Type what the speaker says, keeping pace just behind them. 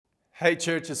Hey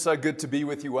church, it's so good to be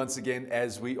with you once again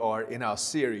as we are in our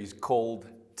series called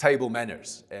Table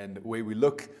Manners, and where we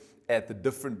look at the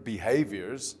different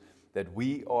behaviors that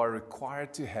we are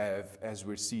required to have as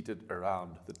we're seated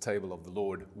around the table of the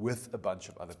Lord with a bunch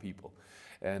of other people.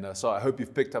 And so I hope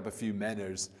you've picked up a few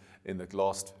manners in the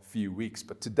last few weeks.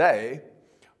 But today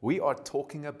we are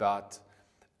talking about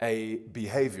a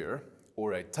behavior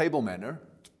or a table manner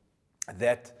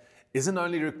that isn't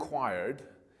only required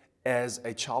as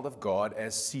a child of God,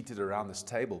 as seated around this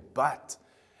table, but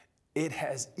it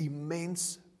has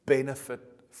immense benefit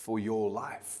for your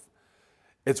life.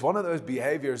 It's one of those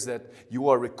behaviors that you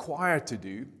are required to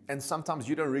do, and sometimes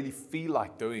you don't really feel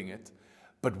like doing it,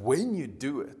 but when you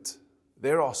do it,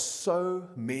 there are so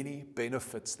many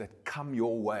benefits that come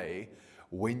your way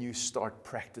when you start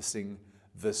practicing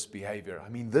this behavior. I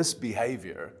mean, this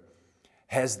behavior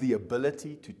has the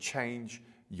ability to change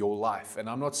your life, and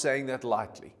I'm not saying that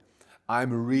lightly.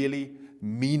 I'm really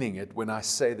meaning it when I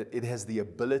say that it has the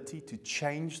ability to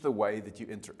change the way that you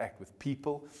interact with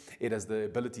people. It has the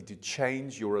ability to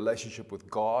change your relationship with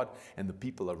God and the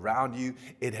people around you.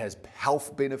 It has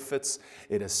health benefits.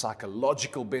 It has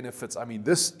psychological benefits. I mean,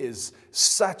 this is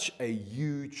such a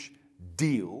huge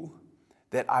deal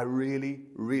that I really,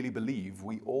 really believe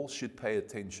we all should pay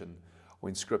attention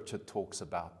when Scripture talks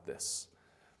about this.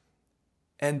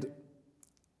 And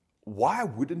why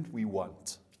wouldn't we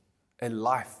want a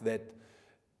life that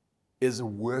is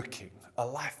working, a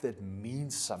life that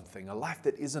means something, a life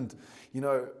that isn't,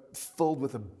 filled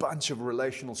with a bunch of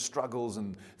relational struggles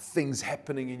and things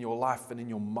happening in your life and in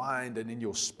your mind and in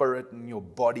your spirit and in your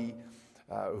body?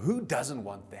 Who doesn't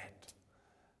want that?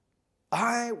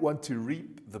 I want to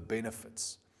reap the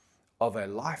benefits of a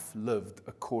life lived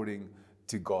according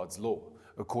to God's law,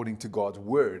 according to God's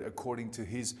word, according to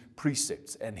His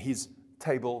precepts and His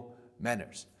table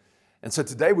manners. And so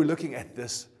today we're looking at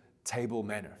this table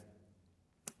manner.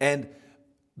 And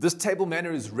this table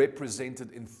manner is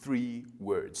represented in 3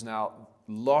 words. Now,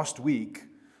 last week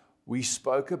we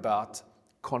spoke about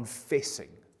confessing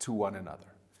to one another.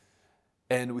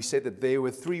 And we said that there were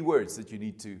 3 words that you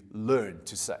need to learn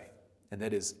to say. And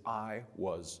that is, I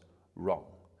was wrong.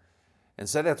 And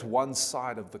so that's one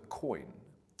side of the coin.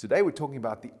 Today we're talking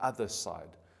about the other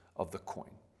side of the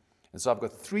coin. And so I've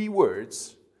got 3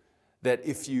 words that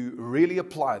if you really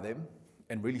apply them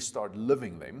and really start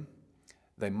living them,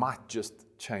 they might just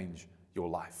change your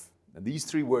life. And these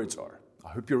 3 words are, I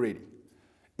hope you're ready,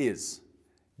 is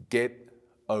get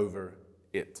over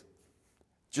it.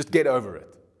 Just get over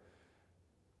it.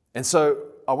 And so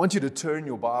I want you to turn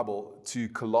your Bible to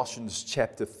Colossians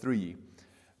chapter 3,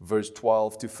 verse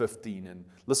 12 to 15. And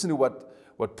listen to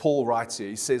what Paul writes here.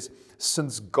 He says,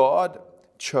 since God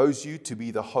chose you to be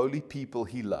the holy people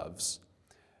He loves,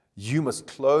 you must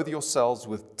clothe yourselves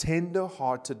with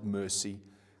tender-hearted mercy,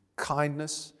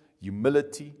 kindness,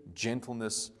 humility,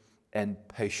 gentleness, and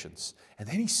patience. And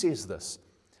then he says this,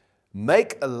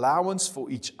 make allowance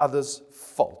for each other's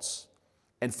faults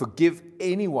and forgive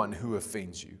anyone who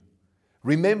offends you.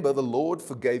 Remember, the Lord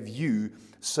forgave you,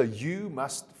 so you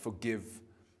must forgive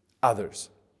others.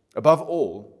 Above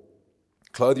all,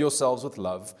 clothe yourselves with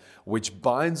love, which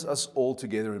binds us all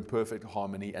together in perfect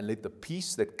harmony, and let the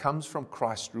peace that comes from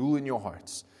Christ rule in your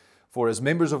hearts. For as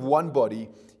members of one body,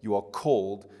 you are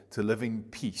called to live in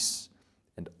peace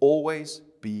and always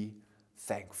be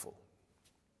thankful.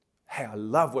 Hey, I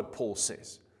love what Paul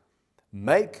says.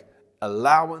 Make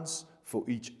allowance for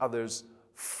each other's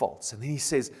faults. And then he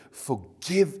says,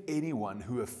 forgive anyone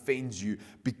who offends you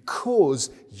because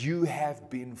you have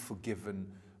been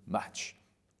forgiven much.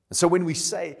 And so when we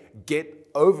say get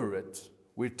over it,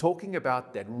 we're talking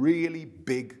about that really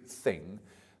big thing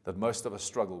that most of us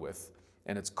struggle with,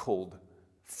 and it's called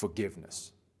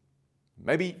forgiveness.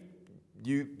 Maybe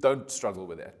you don't struggle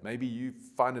with that. Maybe you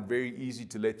find it very easy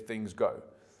to let things go.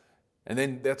 And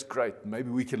then that's great. Maybe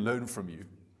we can learn from you.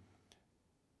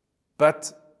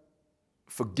 But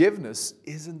forgiveness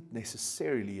isn't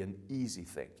necessarily an easy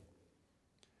thing.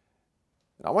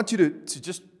 And I want you to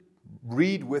just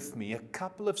read with me a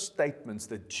couple of statements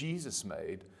that Jesus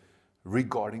made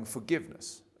regarding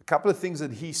forgiveness. A couple of things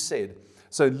that He said.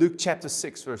 So Luke chapter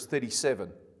 6, verse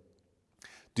 37.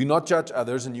 Do not judge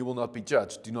others and you will not be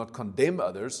judged. Do not condemn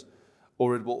others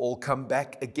or it will all come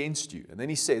back against you. And then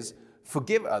He says,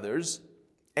 forgive others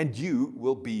and you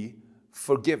will be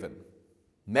forgiven.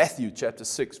 Matthew chapter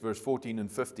 6, verse 14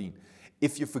 and 15.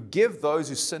 If you forgive those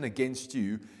who sin against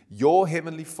you, your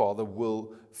heavenly Father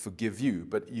will forgive you.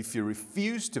 But if you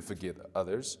refuse to forgive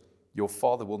others, your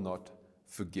Father will not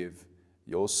forgive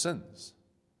your sins.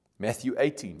 Matthew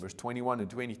 18, verse 21 and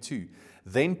 22.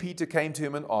 Then Peter came to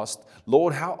him and asked,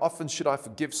 Lord, how often should I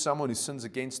forgive someone who sins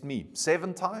against me?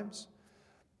 7 times?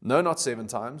 No, not 7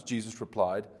 times, Jesus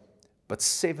replied, but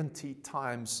 70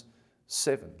 times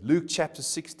 7. Luke chapter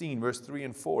 16, verse 3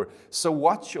 and 4. So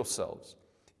watch yourselves.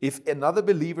 If another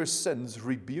believer sins,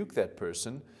 rebuke that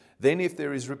person. Then if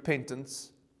there is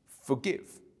repentance,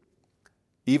 forgive.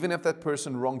 Even if that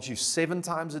person wrongs you 7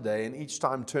 times a day and each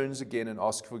time turns again and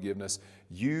asks forgiveness,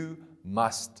 you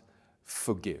must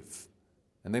forgive.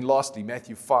 And then lastly,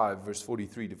 Matthew 5, verse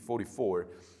 43 to 44.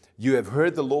 You have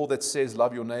heard the law that says,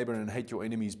 love your neighbor and hate your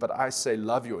enemies. But I say,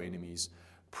 love your enemies.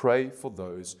 Pray for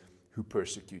those who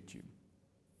persecute you.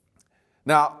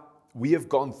 Now, we have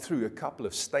gone through a couple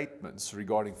of statements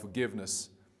regarding forgiveness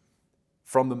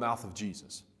from the mouth of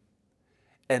Jesus.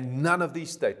 And none of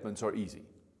these statements are easy.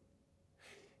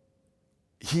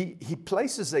 He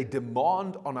places a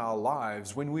demand on our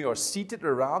lives when we are seated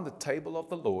around the table of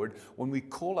the Lord, when we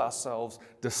call ourselves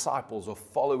disciples or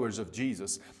followers of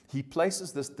Jesus. He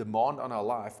places this demand on our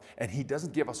life, and He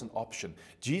doesn't give us an option.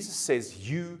 Jesus says,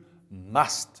 you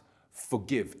must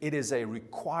forgive. It is a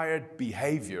required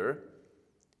behavior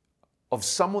of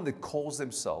someone that calls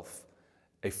themselves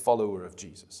a follower of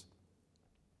Jesus.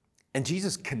 And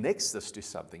Jesus connects this to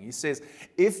something. He says,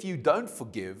 if you don't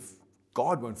forgive,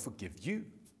 God won't forgive you.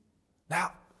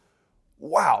 Now,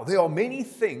 wow, there are many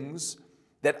things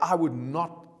that I would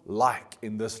not like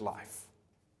in this life.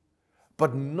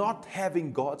 But not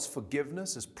having God's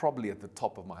forgiveness is probably at the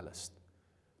top of my list.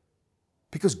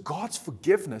 Because God's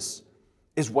forgiveness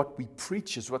is what we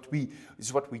preach, is what we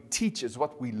teach, is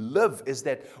what we live, is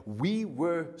that we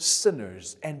were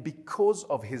sinners. And because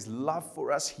of His love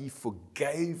for us, He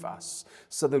forgave us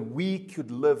so that we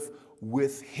could live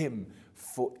with Him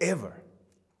forever.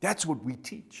 That's what we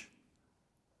teach.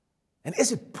 And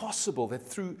is it possible that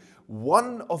through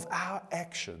one of our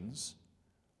actions,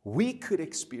 we could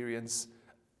experience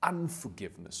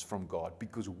unforgiveness from God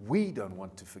because we don't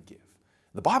want to forgive?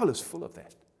 The Bible is full of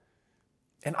that.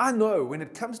 And I know when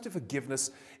it comes to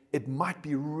forgiveness, it might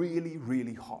be really,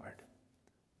 really hard.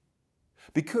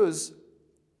 Because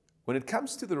when it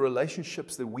comes to the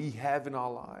relationships that we have in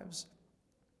our lives,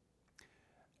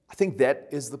 I think that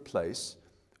is the place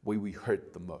where we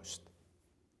hurt the most.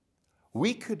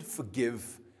 We could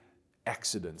forgive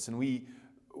accidents, and we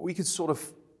could sort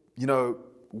of,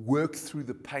 work through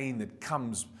the pain that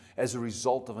comes as a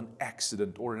result of an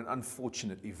accident or an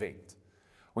unfortunate event.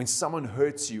 When someone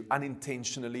hurts you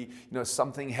unintentionally,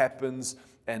 something happens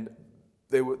and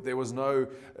there was no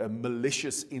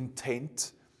malicious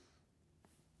intent,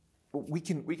 we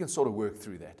can sort of work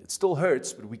through that. It still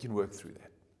hurts, but we can work through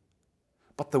that.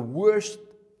 But the worst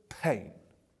pain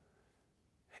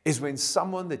is when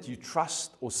someone that you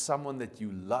trust or someone that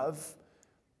you love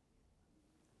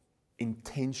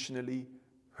intentionally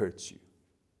hurts you.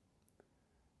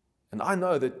 And I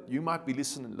know that you might be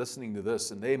listening to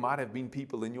this, and there might have been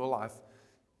people in your life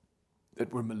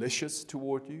that were malicious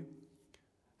toward you,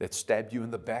 that stabbed you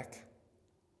in the back,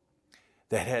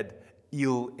 that had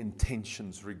ill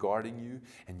intentions regarding you,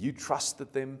 and you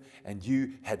trusted them, and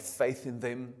you had faith in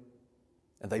them,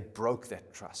 and they broke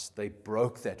that trust, they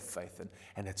broke that faith,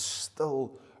 and it's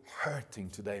still hurting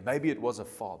today. Maybe it was a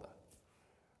father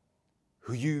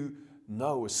who you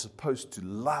know is supposed to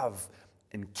love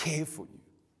and care for you,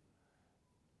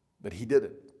 but he did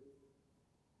it.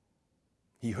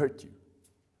 He hurt you.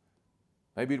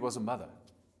 Maybe it was a mother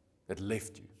that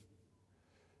left you.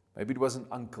 Maybe it was an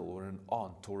uncle or an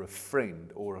aunt or a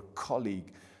friend or a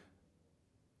colleague.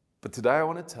 But today I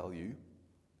want to tell you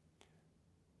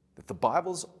that the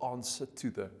Bible's answer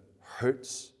to the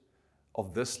hurts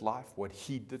of this life, what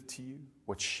he did to you,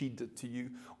 what she did to you,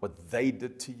 what they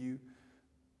did to you,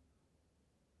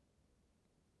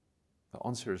 the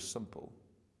answer is simple,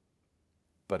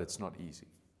 but it's not easy.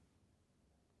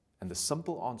 And the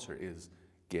simple answer is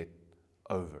get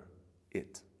over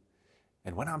it.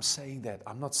 And when I'm saying that,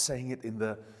 I'm not saying it in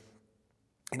the,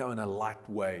 in a light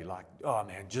way, like, oh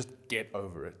man, just get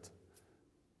over it.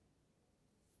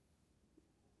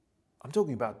 I'm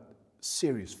talking about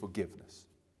serious forgiveness.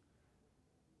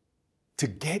 To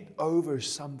get over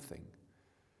something,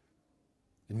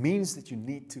 it means that you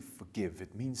need to forgive.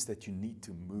 It means that you need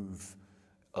to move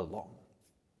along.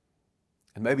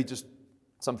 And maybe just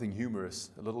something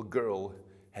humorous. A little girl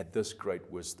had this great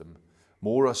wisdom.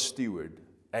 Maura Stewart,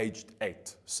 aged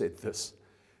 8, said this: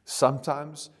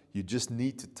 sometimes you just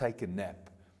need to take a nap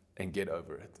and get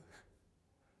over it.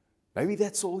 Maybe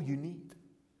that's all you need.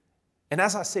 And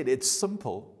as I said, it's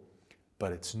simple,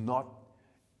 but it's not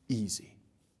easy.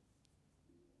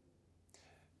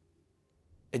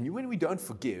 And when we don't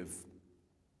forgive,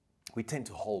 we tend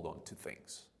to hold on to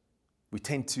things. We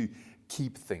tend to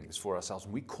keep things for ourselves,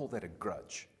 and we call that a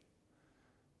grudge.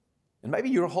 And maybe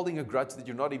you're holding a grudge that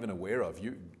you're not even aware of.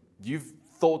 You've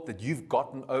thought that you've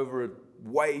gotten over it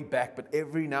way back, but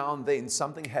every now and then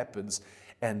something happens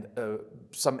and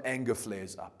some anger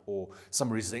flares up, or some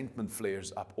resentment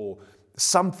flares up, or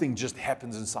something just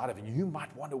happens inside of you. And you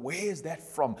might wonder, where is that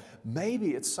from?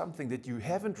 Maybe it's something that you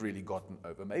haven't really gotten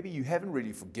over. Maybe you haven't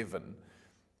really forgiven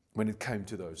when it came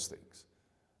to those things.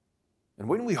 And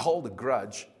when we hold a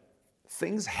grudge,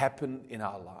 things happen in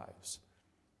our lives.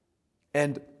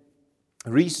 And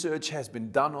research has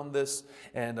been done on this,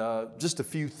 and just a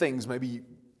few things maybe,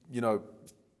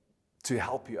 to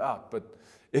help you out. But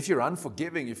if you're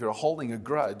unforgiving, if you're holding a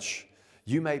grudge,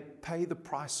 you may pay the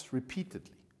price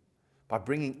repeatedly by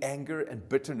bringing anger and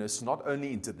bitterness not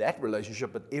only into that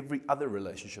relationship, but every other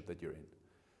relationship that you're in.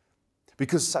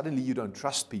 Because suddenly you don't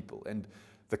trust people, and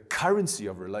the currency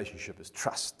of a relationship is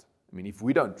trust. I mean, if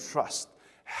we don't trust,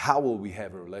 how will we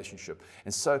have a relationship?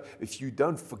 And so if you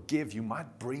don't forgive, you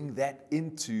might bring that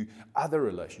into other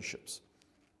relationships.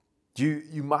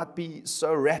 You might be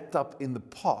so wrapped up in the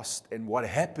past and what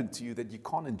happened to you that you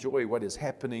can't enjoy what is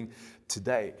happening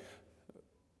today.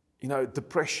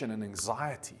 Depression and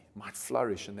anxiety might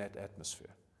flourish in that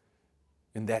atmosphere,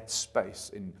 in that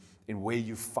space, in where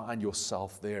you find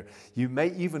yourself there. You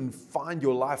may even find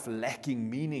your life lacking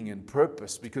meaning and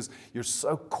purpose because you're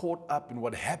so caught up in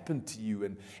what happened to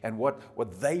you and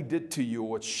what they did to you, or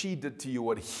what she did to you,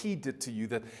 what he did to you,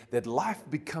 that life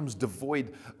becomes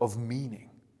devoid of meaning.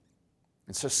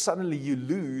 And so suddenly you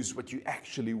lose what you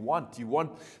actually want. You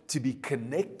want to be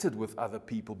connected with other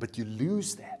people, but you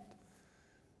lose that.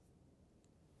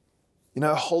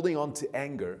 Holding on to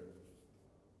anger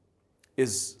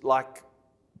is like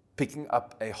picking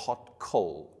up a hot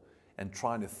coal and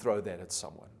trying to throw that at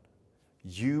someone.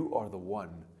 You are the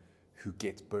one who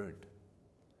gets burned.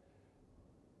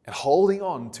 And holding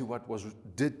on to what was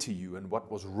did to you and what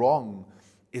was wrong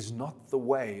is not the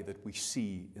way that we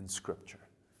see in Scripture.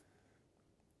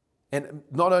 And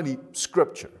not only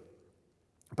Scripture,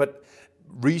 but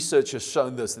research has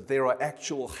shown this, that there are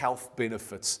actual health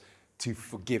benefits to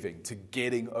forgiving, to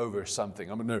getting over something.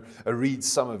 I'm going to read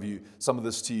some of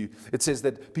this to you. It says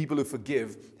that people who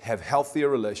forgive have healthier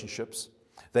relationships.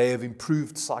 They have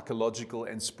improved psychological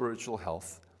and spiritual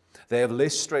health. They have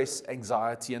less stress,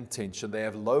 anxiety, and tension. They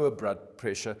have lower blood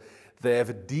pressure. They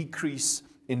have a decrease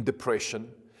in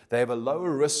depression. They have a lower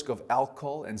risk of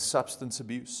alcohol and substance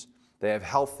abuse. They have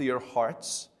healthier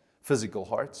hearts, physical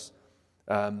hearts.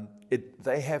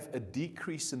 They have a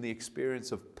decrease in the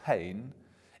experience of pain,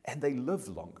 and they live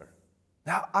longer.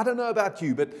 Now, I don't know about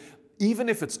you, but even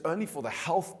if it's only for the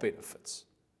health benefits,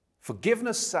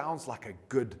 forgiveness sounds like a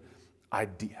good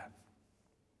idea.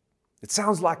 It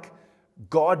sounds like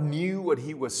God knew what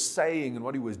He was saying and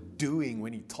what He was doing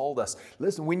when He told us,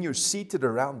 listen, when you're seated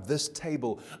around this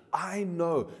table, I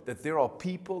know that there are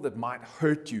people that might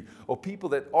hurt you, or people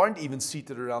that aren't even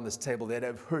seated around this table that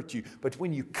have hurt you. But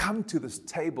when you come to this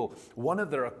table, one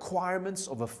of the requirements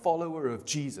of a follower of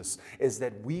Jesus is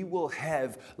that we will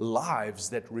have lives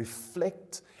that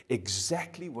reflect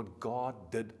exactly what God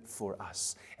did for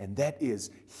us. And that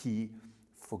is, He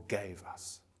forgave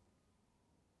us.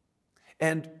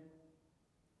 And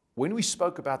when we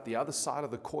spoke about the other side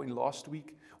of the coin last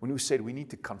week, when we said we need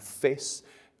to confess,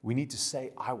 we need to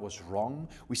say, I was wrong,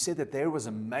 we said that there was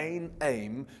a main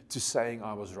aim to saying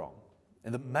I was wrong.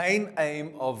 And the main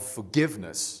aim of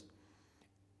forgiveness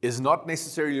is not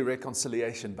necessarily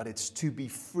reconciliation, but it's to be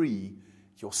free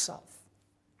yourself.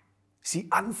 See,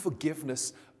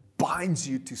 unforgiveness binds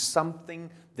you to something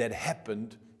that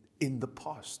happened in the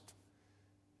past.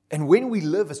 And when we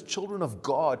live as children of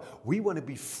God, we want to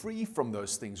be free from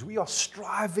those things. We are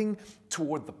striving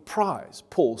toward the prize,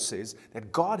 Paul says,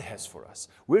 that God has for us.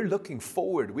 We're looking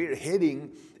forward. We're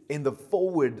heading in the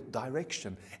forward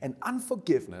direction. And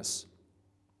unforgiveness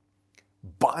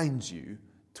binds you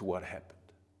to what happened.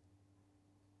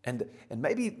 And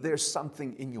maybe there's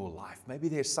something in your life. Maybe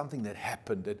there's something that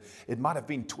happened. It might have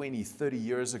been 20, 30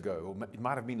 years ago, or it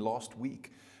might have been last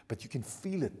week. But you can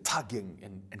feel it tugging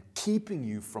and keeping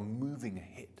you from moving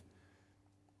ahead.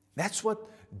 That's what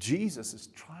Jesus is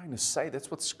trying to say.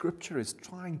 That's what Scripture is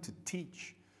trying to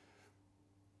teach.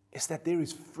 Is that there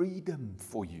is freedom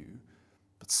for you.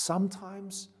 But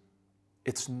sometimes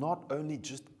it's not only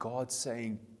just God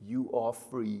saying you are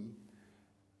free.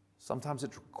 Sometimes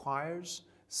it requires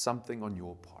something on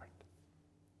your part.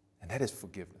 And that is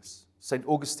forgiveness. St.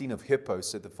 Augustine of Hippo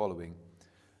said the following: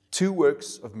 2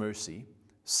 works of mercy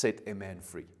set a man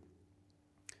free.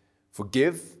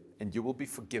 Forgive, and you will be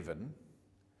forgiven.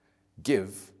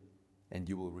 Give, and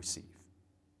you will receive.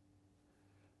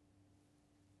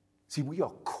 See, we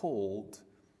are called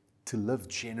to live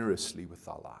generously with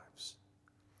our lives,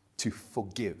 to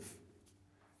forgive,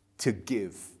 to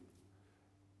give.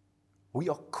 We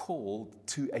are called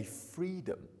to a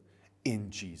freedom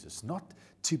in Jesus, not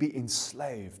to be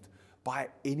enslaved by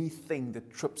anything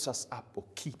that trips us up or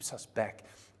keeps us back.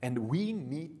 And we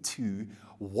need to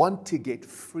want to get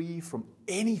free from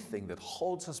anything that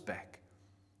holds us back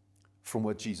from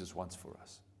what Jesus wants for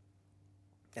us.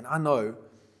 And I know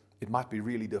it might be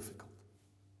really difficult.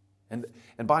 And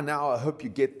by now, I hope you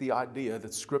get the idea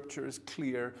that Scripture is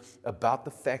clear about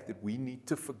the fact that we need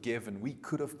to forgive, and we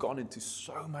could have gone into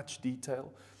so much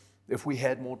detail if we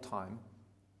had more time.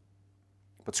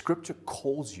 But Scripture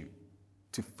calls you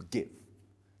to forgive,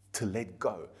 to let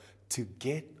go, to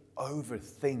get over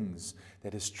things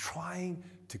that is trying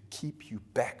to keep you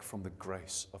back from the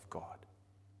grace of God.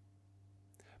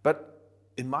 But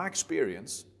in my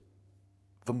experience,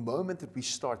 the moment that we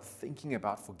start thinking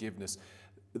about forgiveness,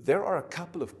 there are a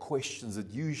couple of questions that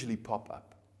usually pop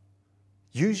up.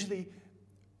 Usually,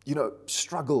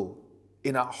 struggle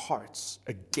in our hearts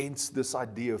against this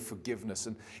idea of forgiveness.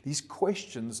 And these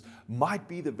questions might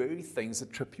be the very things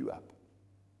that trip you up.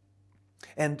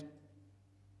 And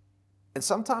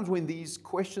sometimes when these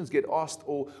questions get asked,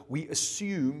 or we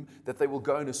assume that they will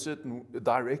go in a certain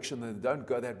direction and they don't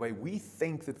go that way, we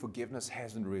think that forgiveness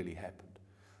hasn't really happened.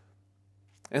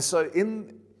 And so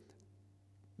in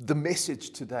the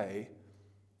message today,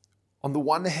 on the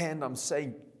one hand, I'm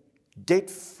saying, get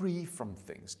free from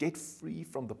things. Get free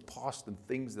from the past and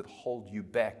things that hold you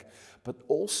back. But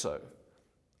also,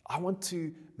 I want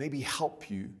to maybe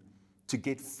help you to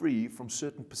get free from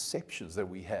certain perceptions that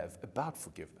we have about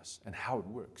forgiveness and how it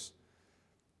works.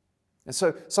 And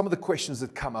so some of the questions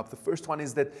that come up, the first one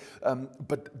is that,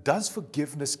 but does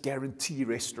forgiveness guarantee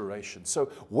restoration? So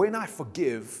when I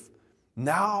forgive,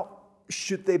 now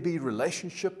should there be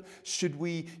relationship? Should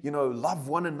we, love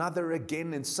one another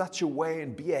again in such a way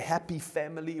and be a happy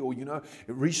family, or,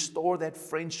 restore that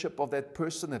friendship of that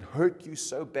person that hurt you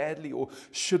so badly? Or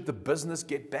should the business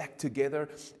get back together?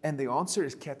 And the answer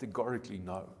is categorically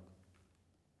no.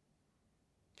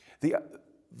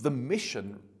 The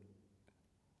mission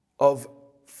of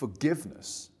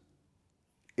forgiveness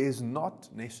is not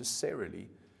necessarily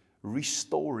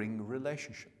restoring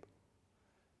relationship.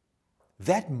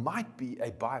 That might be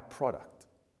a byproduct.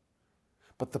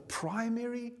 But the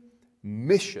primary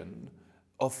mission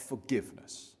of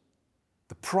forgiveness,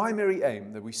 the primary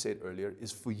aim that we said earlier,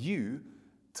 is for you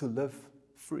to live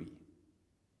free.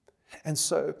 And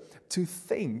so to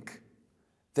think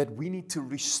that we need to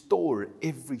restore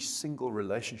every single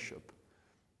relationship,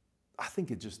 I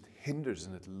think it just hinders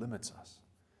and it limits us.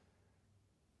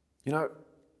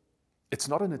 It's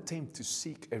not an attempt to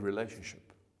seek a relationship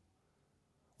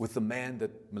with the man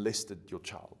that molested your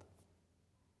child,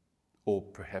 or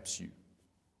perhaps you,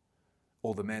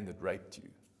 or the man that raped you,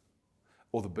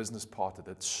 or the business partner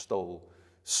that stole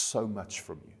so much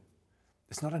from you.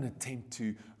 It's not an attempt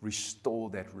to restore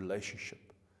that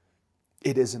relationship.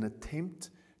 It is an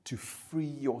attempt to free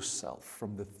yourself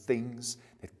from the things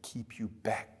that keep you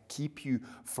back, keep you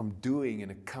from doing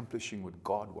and accomplishing what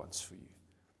God wants for you.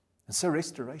 And so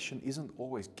restoration isn't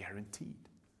always guaranteed.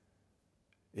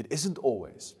 It isn't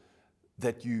always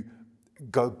that you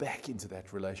go back into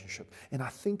that relationship. And I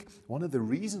think one of the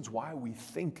reasons why we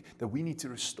think that we need to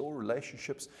restore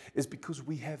relationships is because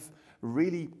we have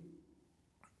really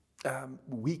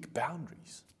weak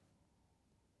boundaries.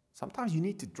 Sometimes you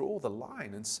need to draw the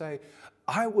line and say,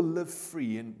 I will live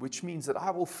free, and which means that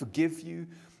I will forgive you.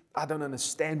 I don't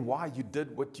understand why you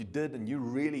did what you did and you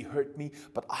really hurt me,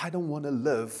 but I don't want to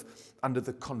live under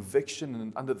the conviction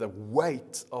and under the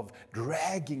weight of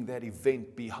dragging that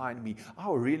event behind me. I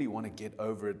really want to get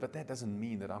over it, but that doesn't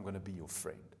mean that I'm going to be your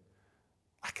friend.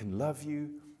 I can love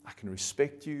you, I can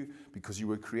respect you because you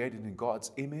were created in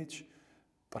God's image,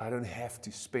 but I don't have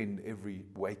to spend every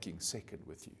waking second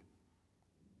with you.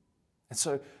 And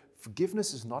so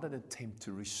forgiveness is not an attempt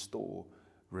to restore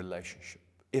relationship.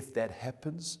 If that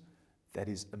happens, that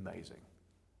is amazing.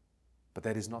 But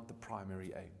that is not the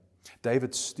primary aim.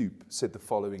 David Stoop said the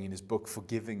following in his book,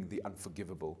 Forgiving the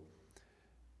Unforgivable.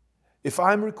 If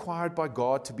I am required by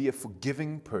God to be a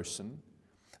forgiving person,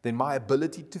 then my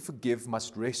ability to forgive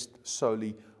must rest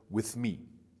solely with me.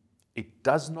 It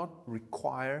does not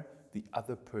require the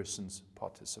other person's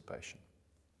participation.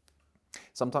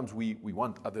 Sometimes we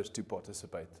want others to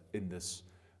participate in this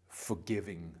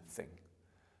forgiving thing.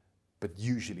 But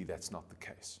usually that's not the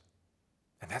case.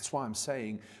 And that's why I'm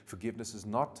saying forgiveness is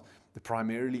not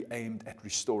primarily aimed at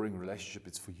restoring relationship.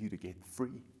 It's for you to get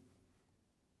free.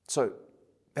 So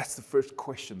That's the first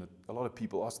question that a lot of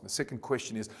people ask. And the second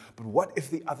question is, but what if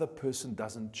the other person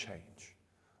doesn't change?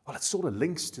 Well, it sort of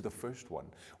links to the first one.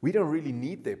 We don't really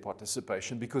need their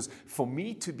participation because for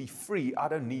me to be free, I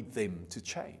don't need them to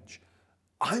change.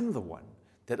 I'm the one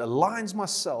that aligns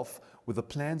myself with the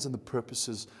plans and the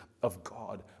purposes of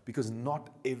God, because not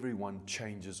everyone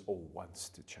changes or wants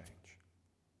to change.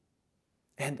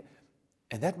 And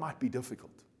that might be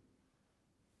difficult,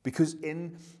 because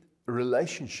in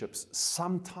relationships,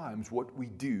 sometimes what we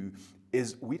do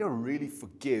is we don't really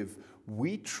forgive.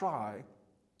 We try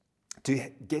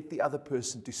to get the other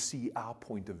person to see our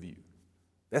point of view.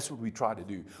 That's what we try to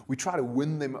do. We try to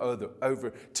win them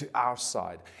over to our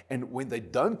side. And when they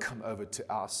don't come over to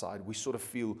our side, we sort of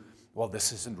feel, well,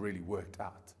 this isn't really worked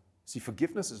out. See,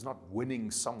 forgiveness is not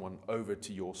winning someone over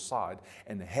to your side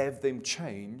and have them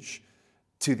change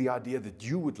to the idea that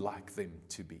you would like them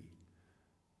to be.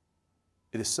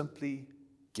 It is simply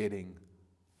getting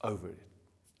over it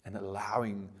and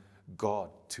allowing God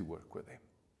to work with them.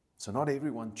 So not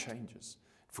everyone changes.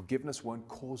 Forgiveness won't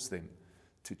cause them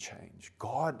to change.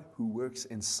 God, who works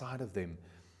inside of them,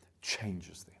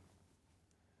 changes them.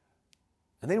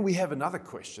 And then we have another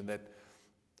question that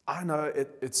I know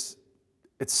it's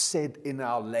said in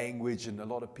our language, and a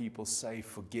lot of people say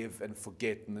forgive and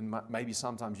forget, and then maybe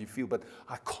sometimes you feel, but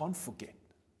I can't forget.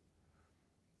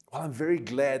 Well, I'm very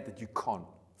glad that you can't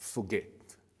forget,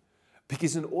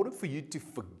 because in order for you to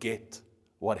forget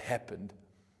what happened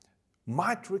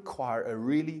might require a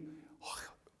really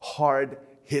hard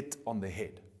hit on the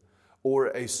head or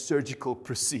a surgical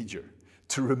procedure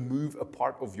to remove a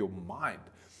part of your mind.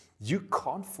 You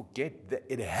can't forget that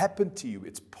it happened to you.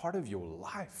 It's part of your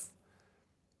life.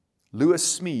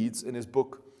 Lewis Smedes, in his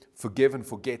book Forgive and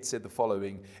Forget, said the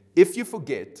following: if you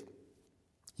forget,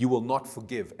 you will not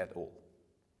forgive at all.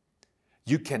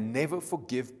 You can never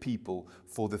forgive people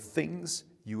for the things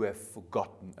you have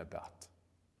forgotten about.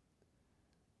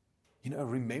 You know,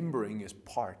 remembering is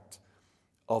part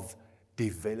of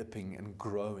developing and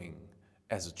growing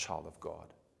as a child of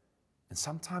God. And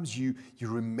sometimes you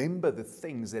remember the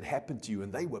things that happened to you,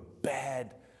 and they were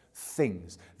bad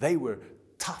things. They were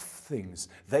tough things.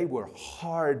 They were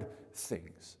hard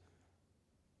things.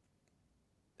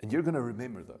 And you're going to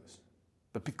remember those.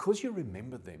 But because you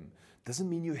remember them doesn't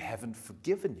mean you haven't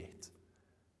forgiven yet.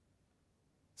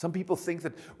 Some people think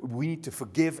that we need to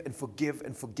forgive and forgive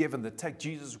and forgive, and they take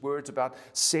Jesus' words about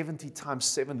 70 times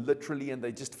 7 literally, and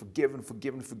they just forgive and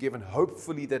forgive and forgive, and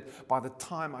hopefully that by the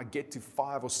time I get to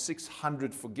 500 or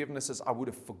 600 forgivenesses, I would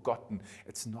have forgotten.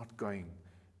 It's not going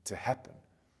to happen.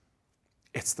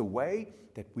 It's the way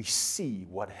that we see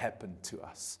what happened to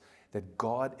us, that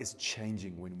God is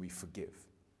changing when we forgive.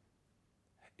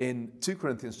 In 2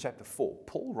 Corinthians chapter 4,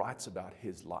 Paul writes about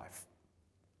his life.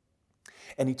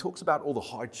 And he talks about all the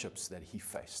hardships that he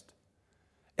faced.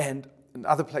 And in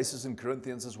other places in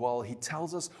Corinthians as well, he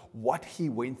tells us what he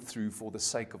went through for the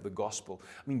sake of the gospel.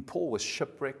 I mean, Paul was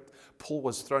shipwrecked. Paul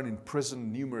was thrown in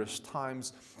prison numerous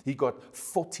times. He got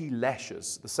 40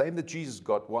 lashes, the same that Jesus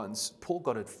got once. Paul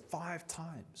got it 5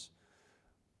 times.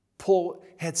 Paul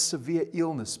had severe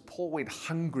illness. Paul went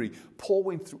hungry. Paul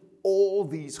went through all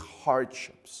these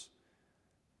hardships.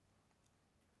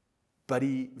 But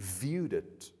he viewed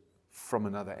it from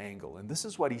another angle. And this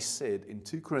is what he said in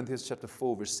 2 Corinthians chapter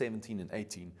 4, verse 17 and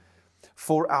 18.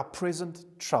 For our present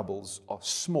troubles are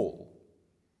small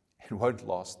and won't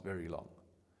last very long.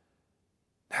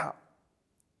 Now,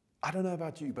 I don't know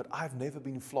about you, but I've never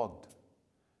been flogged.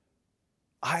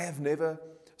 I have never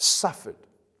suffered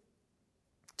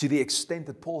to the extent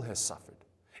that Paul has suffered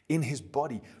in his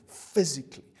body,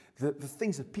 physically, the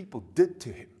things that people did to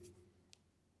him.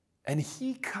 And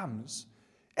he comes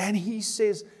and he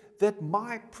says that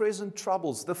my present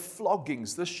troubles, the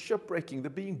floggings, the shipwrecking, the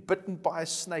being bitten by a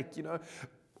snake,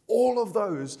 all of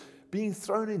those, being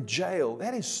thrown in jail,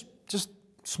 that is just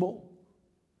small.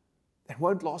 It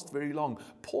won't last very long.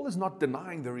 Paul is not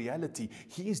denying the reality.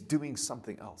 He is doing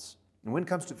something else. And when it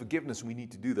comes to forgiveness, we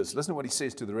need to do this. Listen to what he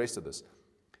says to the rest of this.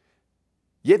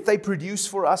 Yet they produce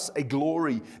for us a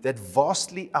glory that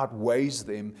vastly outweighs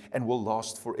them and will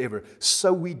last forever.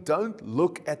 So we don't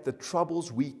look at the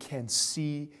troubles we can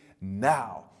see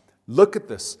now. Look at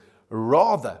this.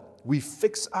 Rather, we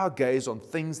fix our gaze on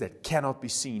things that cannot be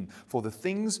seen. For the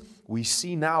things we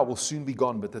see now will soon be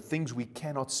gone, but the things we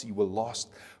cannot see will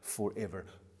last forever.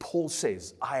 Paul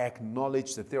says, I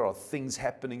acknowledge that there are things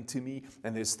happening to me,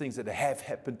 and there's things that have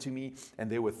happened to me, and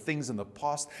there were things in the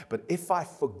past. But if I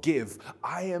forgive,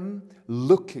 I am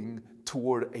looking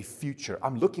toward a future.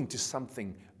 I'm looking to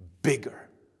something bigger.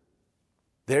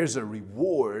 There's a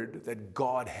reward that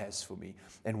God has for me.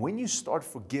 And when you start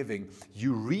forgiving,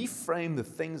 you reframe the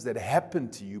things that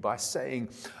happened to you by saying,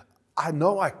 I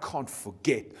know I can't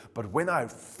forget, but when I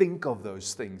think of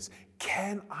those things,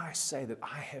 can I say that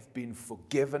I have been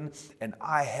forgiven and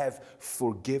I have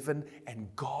forgiven and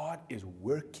God is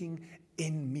working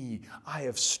in me? I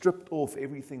have stripped off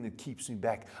everything that keeps me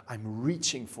back. I'm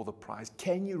reaching for the prize.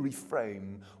 Can you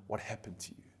reframe what happened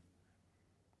to you?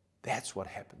 That's what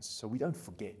happens. So we don't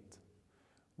forget.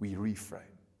 We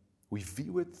reframe. We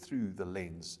view it through the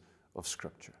lens of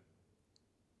Scripture.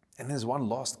 And there's one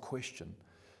last question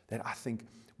that I think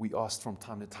we ask from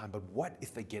time to time, but what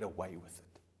if they get away with it?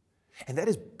 And that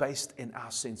is based in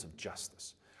our sense of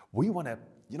justice. We want to,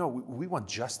 we want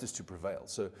justice to prevail.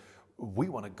 So we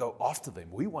want to go after them.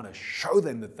 We want to show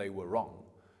them that they were wrong.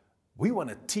 We want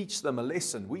to teach them a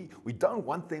lesson. We don't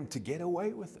want them to get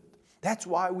away with it. That's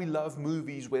why we love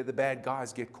movies where the bad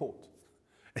guys get caught.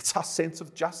 It's our sense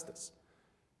of justice.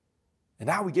 And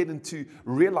now we get into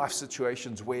real life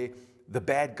situations where the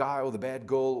bad guy or the bad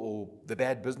girl or the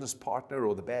bad business partner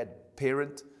or the bad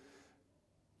parent,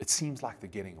 it seems like they're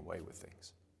getting away with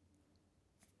things.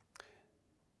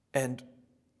 And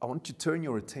I want you to turn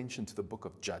your attention to the book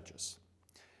of Judges.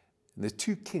 And there's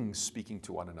two kings speaking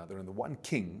to one another. And the one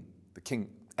king, the king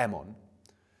Ammon,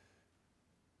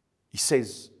 he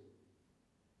says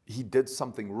he did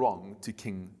something wrong to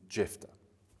King Jephthah.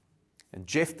 And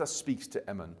Jephthah speaks to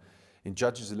Ammon in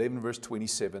Judges 11 verse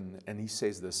 27, and he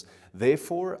says this,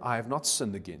 "Therefore I have not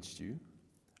sinned against you,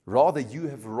 rather you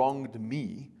have wronged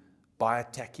me by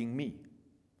attacking me."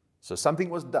 So something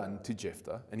was done to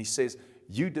Jephthah, and he says,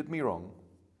 you did me wrong.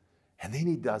 And then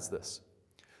he does this,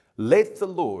 "Let the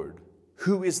Lord,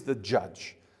 who is the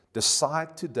judge,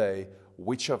 decide today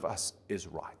which of us is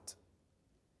right."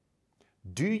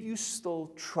 Do you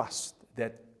still trust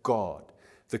that God,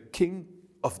 the King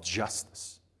of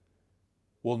justice,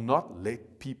 will not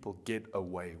let people get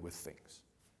away with things?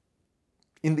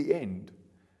 In the end,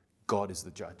 God is the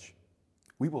judge.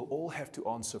 We will all have to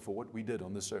answer for what we did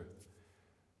on this earth.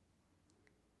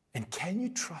 And can you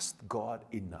trust God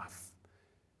enough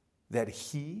that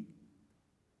He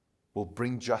will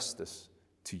bring justice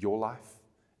to your life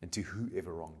and to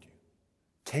whoever wronged you?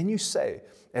 Can you say,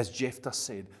 as Jephthah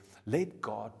said, let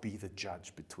God be the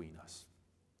judge between us?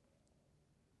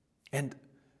 And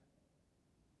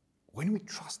when we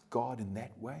trust God in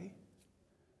that way,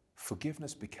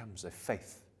 forgiveness becomes a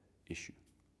faith issue.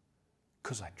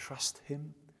 Because I trust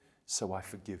Him, so I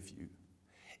forgive you.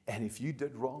 And if you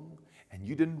did wrong and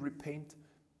you didn't repent,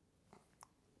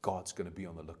 God's going to be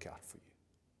on the lookout for you.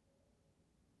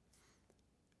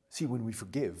 See, when we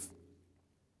forgive,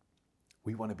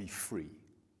 we want to be free.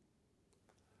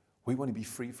 We want to be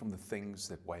free from the things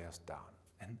that weigh us down.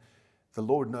 And the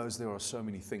Lord knows there are so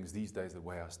many things these days that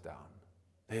weigh us down.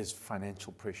 There's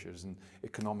financial pressures and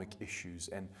economic issues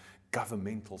and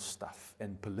governmental stuff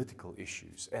and political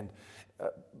issues and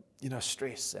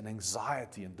stress and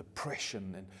anxiety and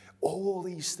depression and all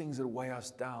these things that weigh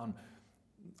us down.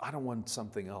 I don't want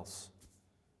something else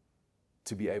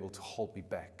to be able to hold me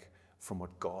back from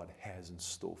what God has in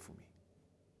store for me.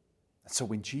 And so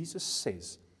when Jesus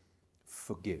says,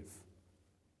 forgive,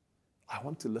 I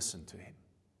want to listen to Him.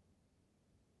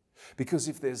 Because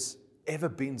if there's ever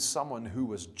been someone who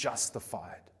was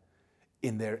justified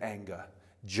in their anger,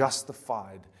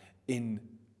 justified in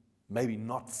maybe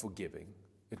not forgiving,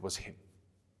 it was Him.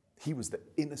 He was the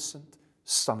innocent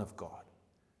Son of God.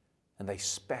 And they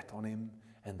spat on Him,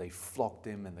 and they flogged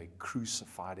Him, and they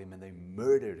crucified Him, and they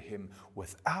murdered Him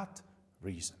without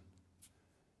reason.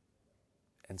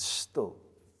 And still,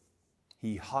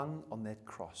 He hung on that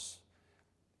cross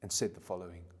and said the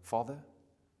following, "Father,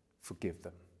 forgive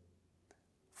them,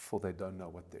 for they don't know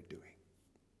what they're doing."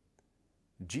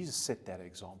 Jesus set that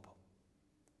example.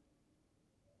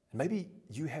 And maybe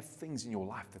you have things in your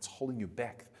life that's holding you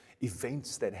back,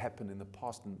 events that happened in the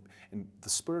past, and the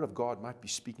Spirit of God might be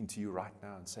speaking to you right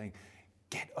now and saying,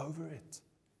 get over it.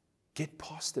 Get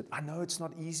past it. I know it's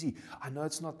not easy. I know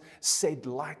it's not said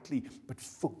lightly, but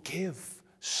forgive.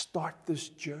 Start this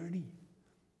journey.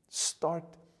 Start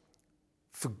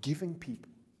forgiving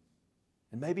people.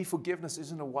 And maybe forgiveness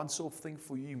isn't a once-off thing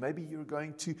for you. Maybe you're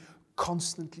going to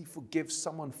constantly forgive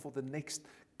someone for the next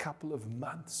couple of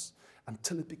months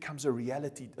until it becomes a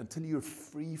reality, until you're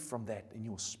free from that in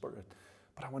your spirit.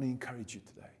 But I want to encourage you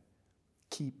today.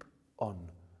 Keep on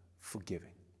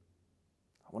forgiving.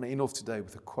 I want to end off today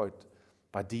with a quote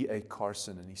by D.A.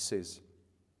 Carson, and he says,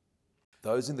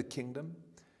 "Those in the kingdom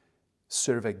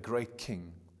serve a great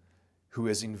king who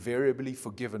has invariably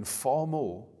forgiven far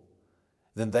more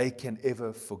than they can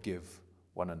ever forgive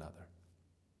one another."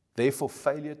 Therefore,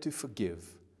 failure to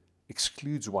forgive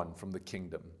excludes one from the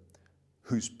kingdom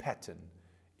whose pattern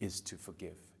is to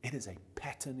forgive. It is a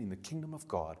pattern in the kingdom of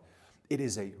God. It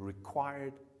is a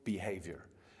required behavior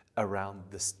around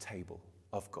this table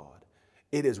of God.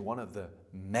 It is one of the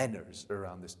manners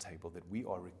around this table that we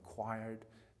are required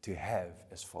to have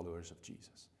as followers of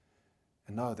Jesus.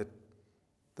 And know that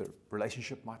the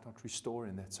relationship might not restore,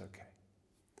 and that's okay.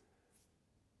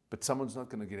 But someone's not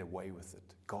going to get away with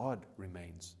it. God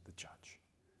remains the judge.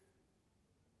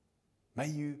 May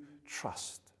you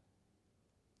trust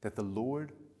that the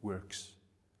Lord works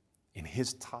in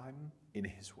His time, in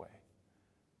His way.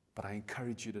 But I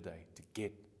encourage you today to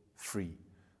get free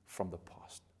from the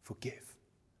past. Forgive.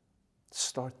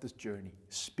 Start this journey.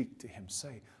 Speak to Him.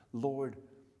 Say, Lord,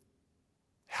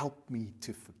 help me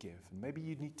to forgive. And maybe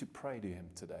you need to pray to Him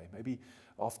today. Maybe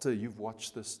after you've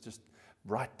watched this, just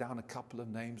write down a couple of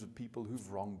names of people who've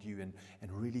wronged you and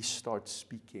really start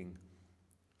speaking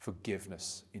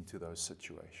forgiveness into those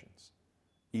situations.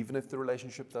 Even if the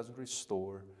relationship doesn't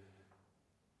restore,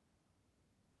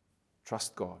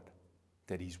 trust God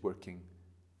that He's working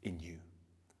in you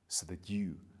so that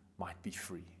you might be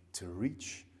free to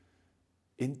reach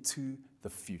into the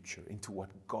future, into what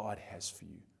God has for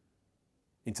you,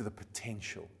 into the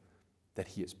potential that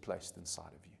He has placed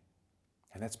inside of you.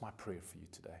 And that's my prayer for you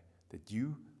today, that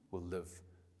you will live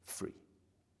free.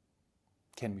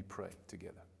 Can we pray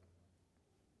together?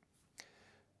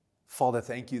 Father,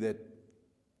 thank you that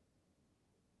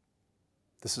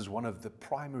this is one of the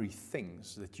primary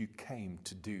things that you came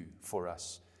to do for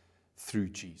us through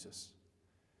Jesus.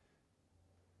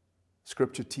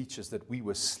 Scripture teaches that we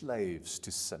were slaves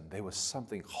to sin. There was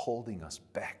something holding us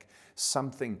back,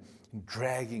 something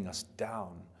dragging us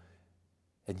down.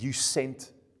 And you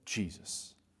sent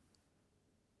Jesus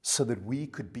so that we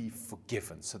could be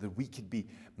forgiven, so that we could be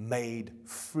made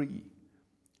free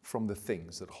from the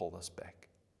things that hold us back.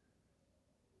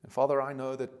 And Father, I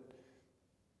know that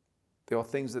there are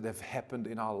things that have happened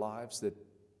in our lives that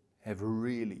have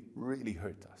really, really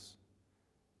hurt us.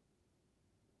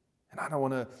 And I don't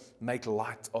want to make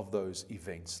light of those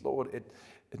events. Lord,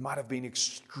 it might have been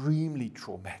extremely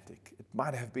traumatic. It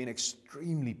might have been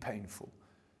extremely painful.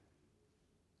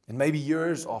 And maybe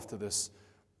years after this,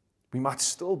 we might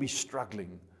still be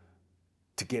struggling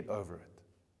to get over it.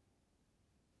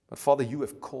 But Father, you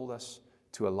have called us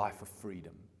to a life of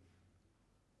freedom.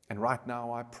 And right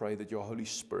now I pray that your Holy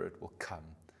Spirit will come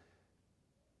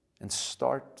and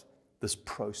start this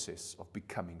process of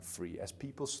becoming free. As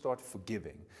people start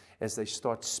forgiving, as they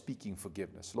start speaking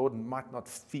forgiveness. Lord, it might not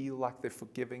feel like they're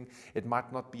forgiving. It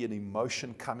might not be an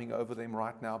emotion coming over them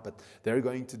right now, but they're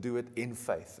going to do it in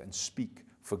faith and speak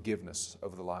forgiveness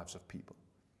over the lives of people.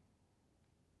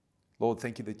 Lord,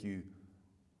 thank you that you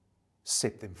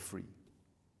set them free,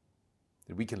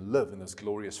 that we can live in this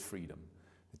glorious freedom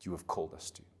that you have called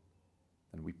us to.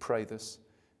 And we pray this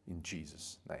in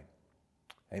Jesus' name.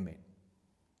 Amen.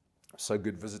 So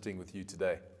good visiting with you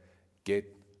today. Get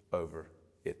over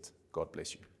it. God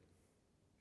bless you.